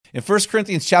In 1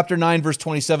 Corinthians chapter 9, verse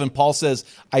 27, Paul says,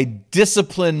 I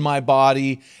discipline my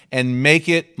body and make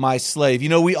it my slave. You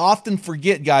know, we often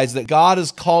forget, guys, that God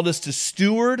has called us to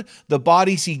steward the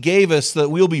bodies he gave us so that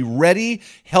we'll be ready,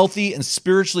 healthy, and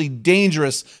spiritually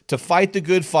dangerous to fight the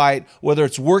good fight, whether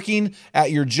it's working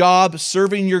at your job,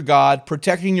 serving your God,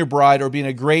 protecting your bride, or being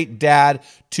a great dad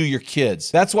to your kids.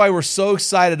 That's why we're so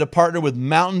excited to partner with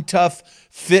Mountain Tough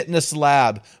Fitness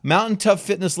Lab. Mountain Tough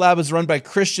Fitness Lab is run by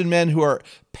Christian men who are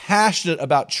passionate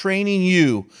about training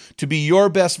you to be your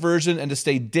best version and to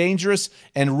stay dangerous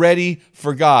and ready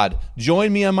for God.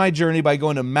 Join me on my journey by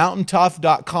going to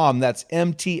mountaintough.com. That's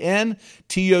MTNTOUGH,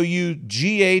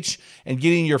 and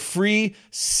getting your free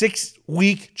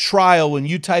 6-week trial when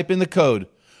you type in the code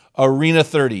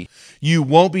ARENA30. You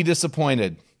won't be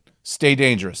disappointed. Stay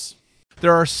dangerous.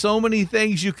 There are so many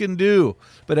things you can do,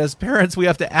 but as parents, we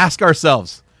have to ask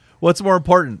ourselves, what's more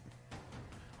important?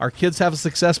 Our kids have a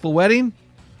successful wedding,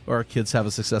 or our kids have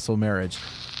a successful marriage?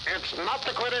 It's not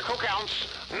the critic who counts,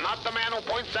 not the man who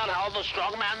points out how the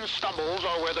strong man stumbles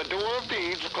or where the doer of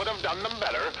deeds could have done them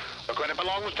better. The credit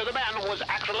belongs to the man who is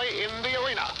actually in the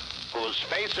arena, whose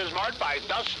face is marked by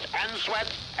dust and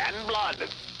sweat and blood.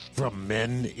 From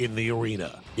Men in the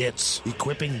Arena, it's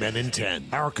Equipping Men in 10.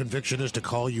 Our conviction is to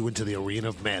call you into the arena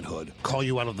of manhood, call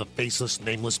you out of the faceless,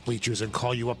 nameless bleachers, and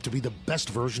call you up to be the best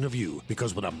version of you.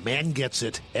 Because when a man gets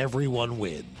it, everyone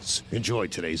wins. Enjoy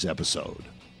today's episode.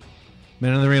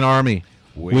 Men in the Arena Army,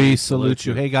 we salute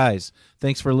you. Hey, guys,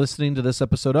 thanks for listening to this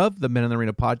episode of the Men in the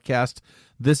Arena podcast.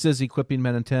 This is Equipping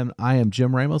Men in 10. I am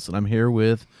Jim Ramos, and I'm here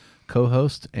with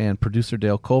co-host and producer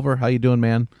Dale Culver. How you doing,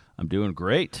 man? I'm doing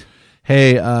great.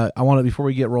 Hey, before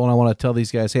we get rolling, I want to tell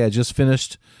these guys, hey, I just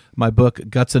finished my book,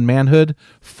 Guts and Manhood,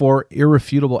 4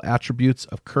 Irrefutable Attributes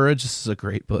of Courage. This is a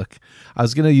great book. I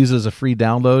was going to use it as a free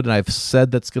download, and I've said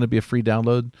that's going to be a free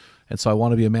download, and so I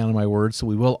want to be a man of my word, so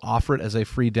we will offer it as a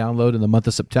free download in the month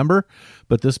of September,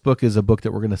 but this book is a book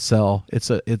that we're going to sell.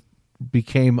 It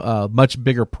became a much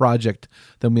bigger project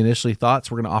than we initially thought,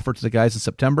 so we're going to offer it to the guys in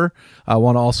September. I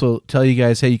want to also tell you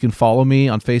guys, hey, you can follow me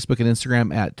on Facebook and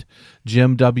Instagram at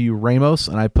Jim W. Ramos,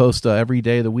 and I post every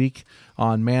day of the week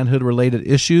on manhood-related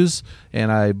issues,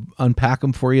 and I unpack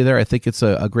them for you there. I think it's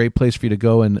a great place for you to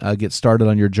go and get started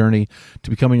on your journey to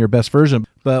becoming your best version.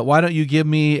 But why don't you give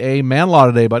me a man law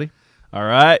today, buddy? All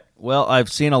right. Well,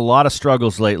 I've seen a lot of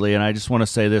struggles lately, and I just want to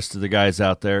say this to the guys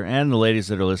out there and the ladies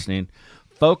that are listening.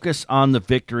 Focus on the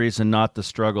victories and not the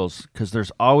struggles, because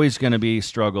there's always going to be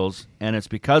struggles, and it's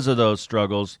because of those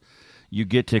struggles you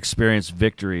get to experience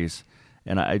victories.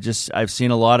 And I've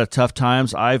seen a lot of tough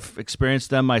times. I've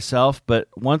experienced them myself, but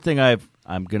one thing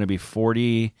I'm going to be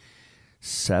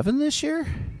 47 this year.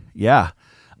 Yeah.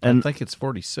 And I think it's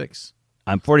 46.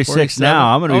 I'm 46 47?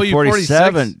 now. I'm going to be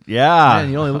 47. 46? Yeah.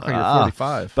 Man, you only look like you're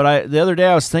 45. But the other day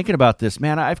I was thinking about this.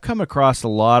 Man, I've come across a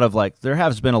lot of, there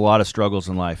has been a lot of struggles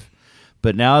in life.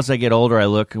 But now as I get older, I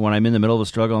look, and when I'm in the middle of a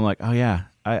struggle, I'm like, oh, yeah,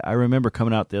 I remember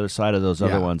coming out the other side of those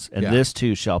other ones, and this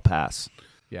too shall pass.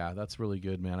 Yeah, that's really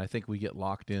good, man. I think we get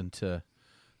locked into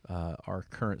our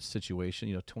current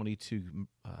situation. 22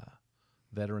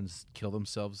 veterans kill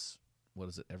themselves,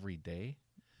 every day?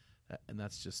 And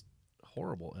that's just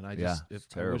horrible. And I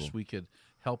wish we could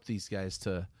help these guys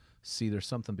to see there's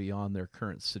something beyond their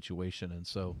current situation. And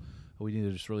so we need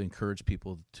to just really encourage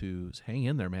people to hang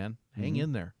in there, man. Hang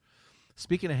in there.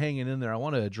 Speaking of hanging in there, I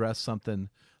want to address something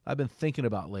I've been thinking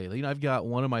about lately. I've got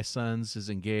one of my sons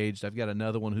is engaged. I've got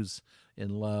another one who's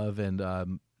in love,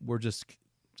 and we're just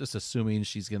assuming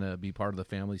she's going to be part of the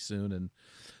family soon. And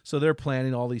so they're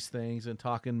planning all these things and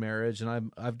talking marriage.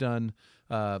 And I've done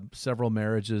several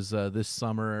marriages this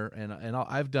summer, and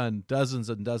I've done dozens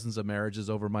and dozens of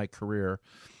marriages over my career.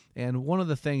 And one of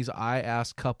the things I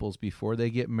ask couples before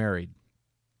they get married,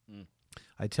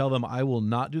 I tell them I will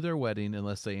not do their wedding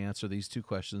unless they answer these 2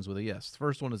 questions with a yes. The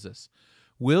first one is this: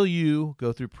 will you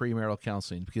go through premarital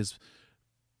counseling? Because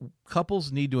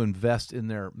couples need to invest in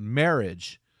their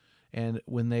marriage, and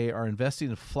when they are investing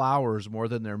in flowers more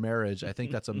than their marriage, I think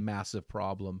that's a massive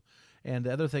problem. And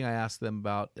the other thing I ask them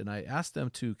about, and I ask them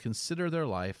to consider their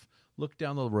life, look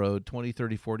down the road 20,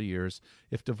 30, 40 years.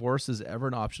 If divorce is ever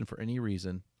an option for any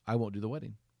reason, I won't do the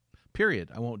wedding. Period.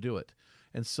 I won't do it.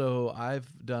 And so I've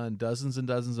done dozens and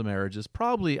dozens of marriages,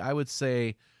 probably I would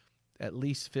say at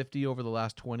least 50 over the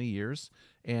last 20 years,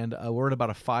 and we're at about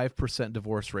a 5%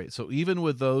 divorce rate. So even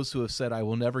with those who have said I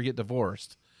will never get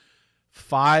divorced,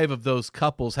 5 of those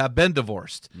couples have been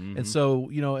divorced. And so,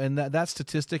 and that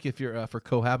statistic, if you're for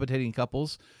cohabitating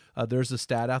couples, there's a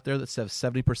stat out there that says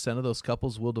 70% of those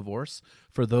couples will divorce.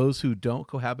 For those who don't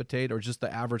cohabitate or just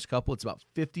the average couple, it's about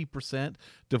 50%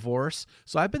 divorce.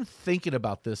 So I've been thinking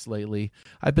about this lately.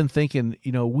 I've been thinking,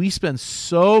 we spend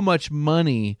so much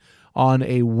money on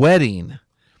a wedding.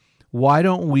 Why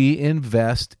don't we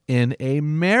invest in a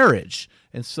marriage?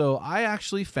 And so I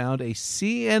actually found a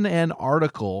CNN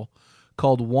article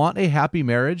called Want a Happy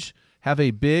Marriage? Have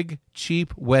a Big,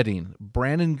 Cheap Wedding.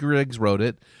 Brandon Griggs wrote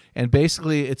it. And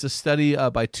basically, it's a study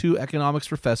by 2 economics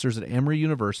professors at Emory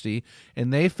University.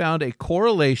 And they found a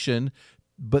correlation,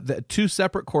 but 2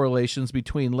 separate correlations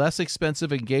between less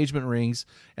expensive engagement rings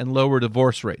and lower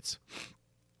divorce rates.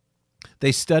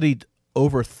 They studied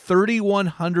over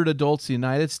 3,100 adults in the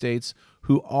United States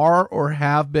who are or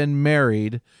have been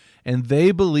married, and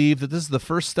they believe that this is the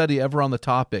first study ever on the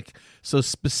topic. So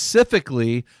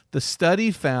specifically, the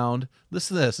study found,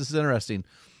 listen to this is interesting.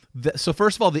 So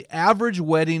first of all, the average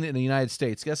wedding in the United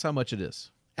States, guess how much it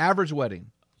is? Average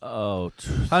wedding.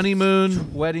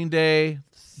 Honeymoon, wedding day,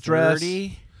 dress.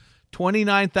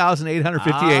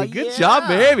 29,858. Good job,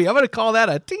 baby. I'm going to call that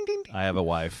a ding, ding, ding. I have a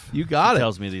wife. You got She it.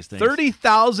 tells me these things.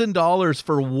 $30,000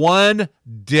 for one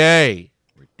day.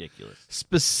 Ridiculous.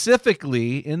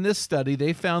 Specifically, in this study,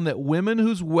 they found that women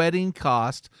whose wedding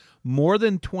cost more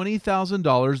than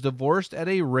 $20,000 divorced at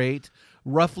a rate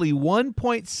roughly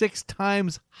 1.6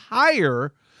 times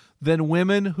higher than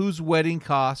women whose wedding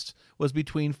cost was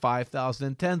between $5,000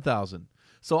 and $10,000.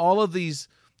 So all of these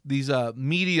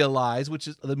media lies, which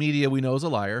is the media we know is a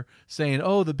liar, saying,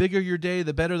 oh, the bigger your day,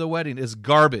 the better the wedding, is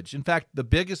garbage. In fact, the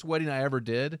biggest wedding I ever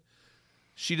did,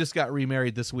 she just got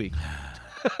remarried this week.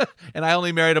 And I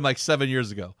only married him like 7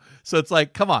 years ago. So it's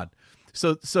like, come on.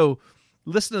 So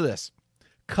listen to this.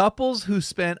 Couples who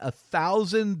spent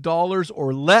 $1,000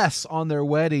 or less on their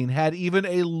wedding had even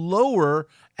a lower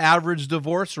average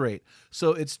divorce rate.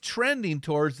 So it's trending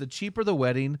towards the cheaper the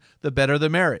wedding, the better the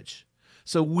marriage.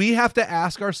 So we have to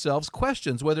ask ourselves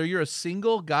questions, whether you're a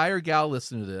single guy or gal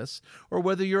listening to this, or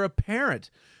whether you're a parent.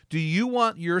 Do you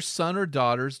want your son or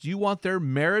daughters, do you want their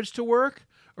marriage to work,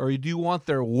 or do you want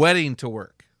their wedding to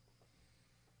work?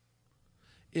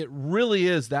 It really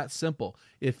is that simple.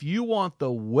 If you want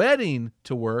the wedding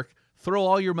to work, throw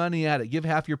all your money at it. Give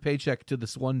half your paycheck to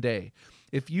this one day.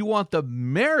 If you want the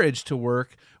marriage to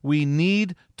work, we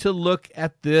need to look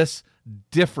at this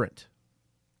different.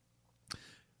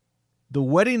 The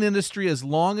wedding industry has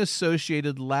long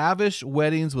associated lavish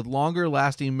weddings with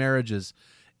longer-lasting marriages.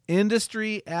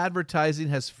 Industry advertising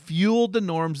has fueled the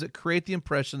norms that create the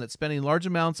impression that spending large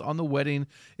amounts on the wedding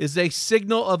is a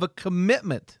signal of a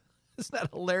commitment. Isn't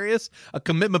that hilarious? A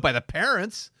commitment by the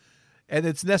parents, and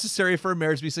it's necessary for a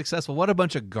marriage to be successful. What a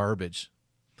bunch of garbage.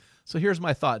 So here's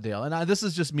my thought, Dale, and this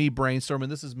is just me brainstorming.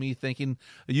 This is me thinking.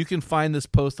 You can find this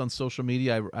post on social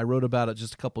media. I wrote about it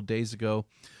just a couple days ago.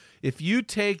 If you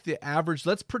take the average,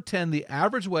 let's pretend the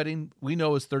average wedding we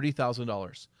know is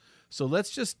 $30,000. So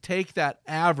let's just take that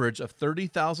average of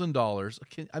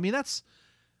 $30,000. I mean, that's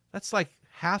like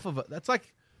that's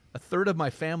like a third of my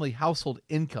family household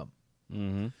income.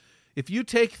 Mm-hmm. If you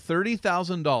take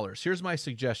 $30,000, here's my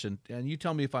suggestion, and you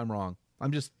tell me if I'm wrong.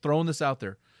 I'm just throwing this out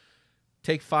there.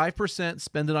 Take 5%,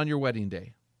 spend it on your wedding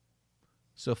day.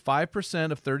 So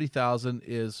 5% of $30,000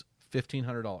 is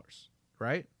 $1,500,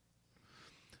 right?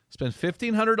 Spend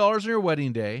 $1,500 on your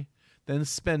wedding day, then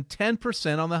spend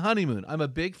 10% on the honeymoon. I'm a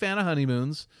big fan of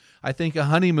honeymoons. I think a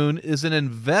honeymoon is an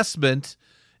investment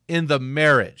in the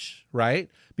marriage, right?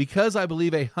 Because I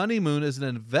believe a honeymoon is an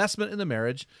investment in the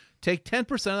marriage, take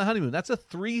 10% of the honeymoon. That's a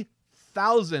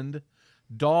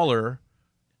 $3,000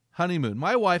 honeymoon.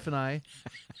 My wife and I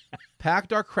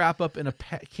packed our crap up in a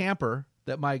camper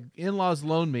that my in-laws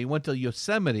loaned me, went to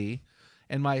Yosemite,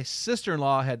 and my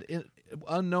sister-in-law had,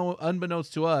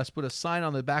 unbeknownst to us, put a sign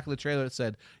on the back of the trailer that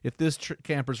said, if this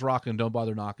camper's rocking, don't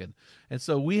bother knocking. And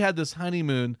so we had this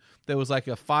honeymoon that was like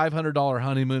a $500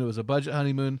 honeymoon. It was a budget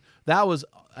honeymoon. That was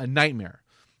a nightmare.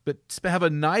 But have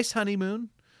a nice honeymoon.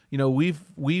 You know,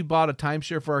 we bought a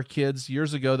timeshare for our kids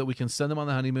years ago that we can send them on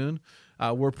the honeymoon.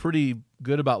 We're pretty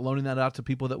good about loaning that out to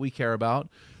people that we care about.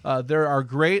 There are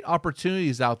great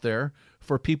opportunities out there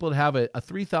for people to have a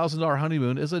 $3,000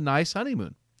 honeymoon is a nice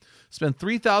honeymoon. Spend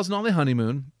 $3,000 on the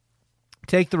honeymoon,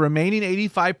 take the remaining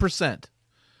 85%,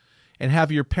 and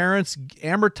have your parents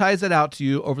amortize it out to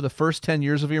you over the first 10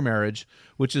 years of your marriage,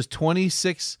 which is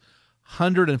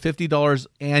 $2,650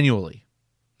 annually.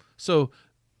 So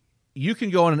you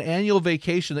can go on an annual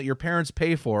vacation that your parents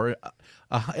pay for,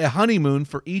 a honeymoon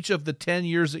for each of the 10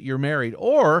 years that you're married.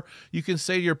 Or you can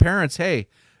say to your parents, hey,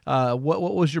 What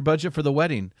was your budget for the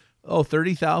wedding? Oh,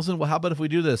 30,000. Well, how about if we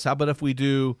do this? How about if we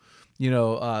do,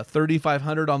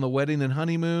 3,500 on the wedding and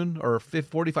honeymoon, or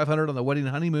 4,500 on the wedding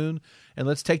and honeymoon, and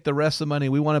let's take the rest of the money.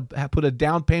 We want to put a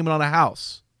down payment on a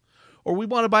house, or we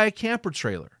want to buy a camper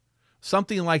trailer,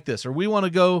 something like this, or we want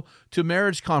to go to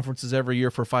marriage conferences every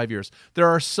year for 5 years. There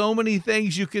are so many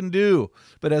things you can do,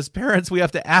 but as parents, we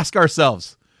have to ask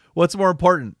ourselves, what's more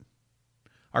important?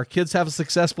 Our kids have a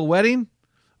successful wedding,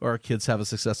 or our kids have a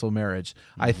successful marriage?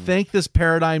 I think this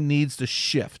paradigm needs to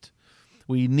shift.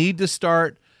 We need to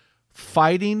start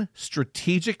fighting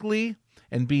strategically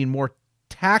and being more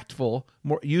tactful,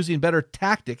 using better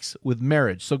tactics with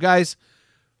marriage. So guys,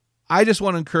 I just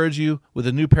want to encourage you with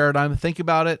a new paradigm. Think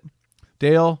about it.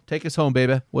 Dale, take us home,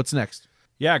 baby. What's next?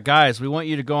 Yeah, guys, we want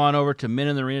you to go on over to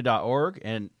meninthearena.org,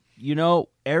 and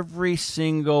every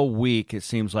single week it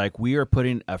seems like we are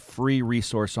putting a free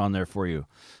resource on there for you.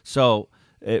 So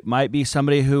it might be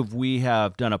somebody who we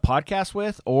have done a podcast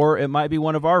with, or it might be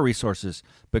one of our resources.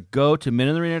 But go to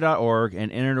meninthearena.org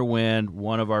and enter to win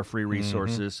one of our free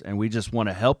resources. And we just want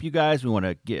to help you guys. We want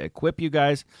to equip you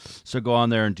guys. So go on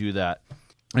there and do that.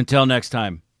 Until next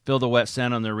time, feel the wet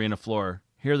sand on the arena floor.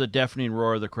 Hear the deafening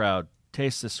roar of the crowd.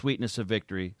 Taste the sweetness of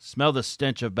victory. Smell the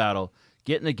stench of battle.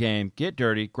 Get in the game. Get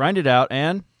dirty. Grind it out.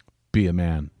 And be a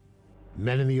man.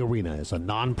 Men in the Arena is a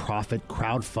non-profit,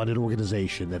 crowd-funded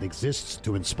organization that exists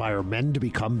to inspire men to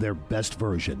become their best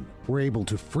version. We're able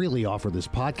to freely offer this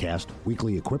podcast,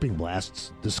 weekly equipping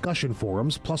blasts, discussion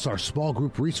forums, plus our small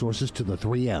group resources to the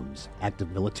 3Ms,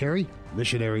 active military,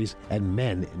 missionaries, and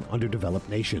men in underdeveloped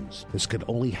nations. This could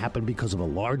only happen because of a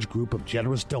large group of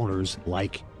generous donors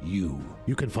like you.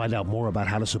 You can find out more about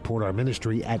how to support our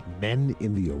ministry at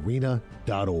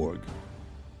meninthearena.org.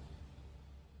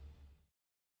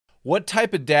 What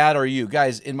type of dad are you?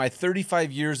 Guys, in my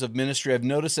 35 years of ministry, I've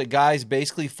noticed that guys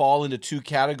basically fall into two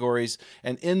categories.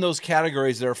 And in those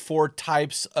categories, there are 4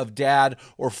 types of dad,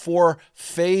 or 4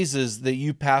 phases that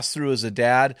you pass through as a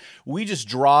dad. We just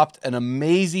dropped an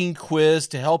amazing quiz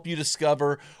to help you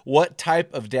discover what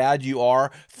type of dad you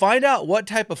are. Find out what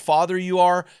type of father you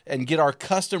are and get our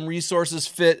custom resources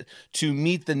fit to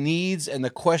meet the needs and the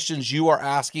questions you are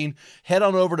asking. Head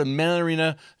on over to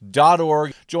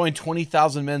meninthearena.org. Join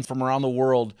 20,000 men from around the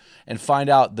world and find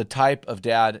out the type of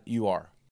dad you are.